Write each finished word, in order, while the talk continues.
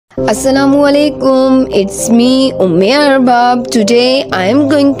Assalamualaikum, it's me Arbab. Today I am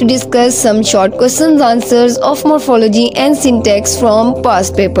going to discuss some short questions answers of morphology and syntax from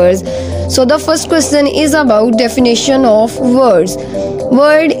past papers. So the first question is about definition of words.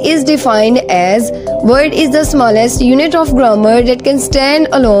 Word is defined as word is the smallest unit of grammar that can stand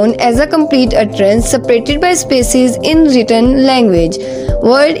alone as a complete utterance separated by spaces in written language.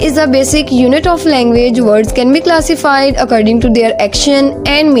 Word is a basic unit of language. Words can be classified according to their action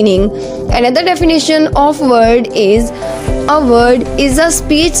and meaning. Another definition of word is a word is a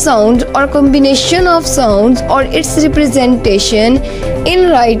speech sound or combination of sounds or its representation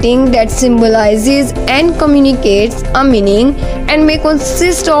in writing that symbolizes and communicates a meaning and may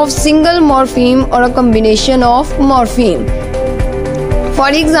consist of single morpheme or a combination of morpheme. For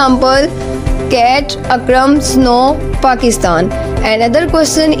example, cat, Akram, snow, Pakistan. Another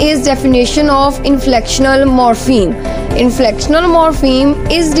question is definition of inflectional morpheme. Inflectional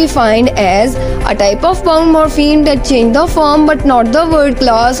morpheme is defined as a type of bound morpheme that change the form but not the word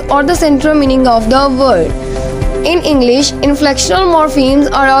class or the central meaning of the word. In English, inflectional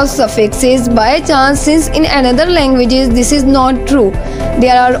morphemes are all suffixes by chance, since in another languages this is not true.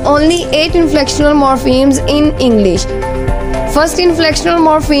 There are only 8 inflectional morphemes in English. First inflectional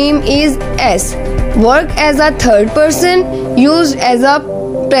morpheme is S. Work as a third person, used as a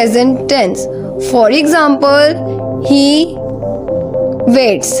present tense. For example, he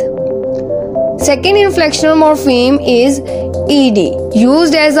waits. Second inflectional morpheme is ed,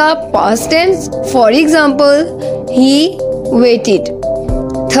 used as a past tense. For example, he waited.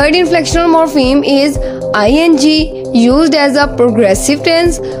 Third inflectional morpheme is ing, used as a progressive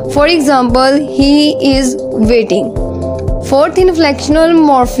tense. For example, he is waiting. Fourth inflectional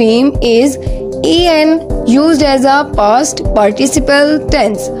morpheme is en, used as a past participle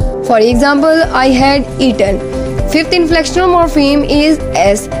tense. For example, I had eaten. Fifth inflectional morpheme is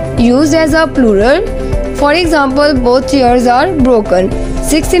s, used as a plural. For example, both chairs are broken.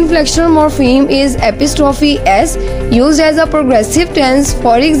 Sixth inflectional morpheme is epistrophe s, used as a progressive tense.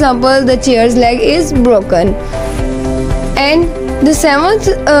 For example, the chair's leg is broken. And the seventh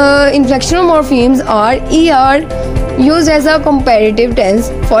inflectional morphemes are er, used as a comparative tense.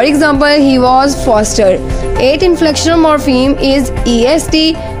 For example, he was faster. Eighth inflectional morpheme is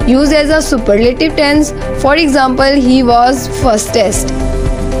est, used as a superlative tense. For example, he was fastest.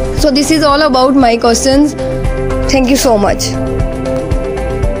 So this is all about my questions. Thank you so much.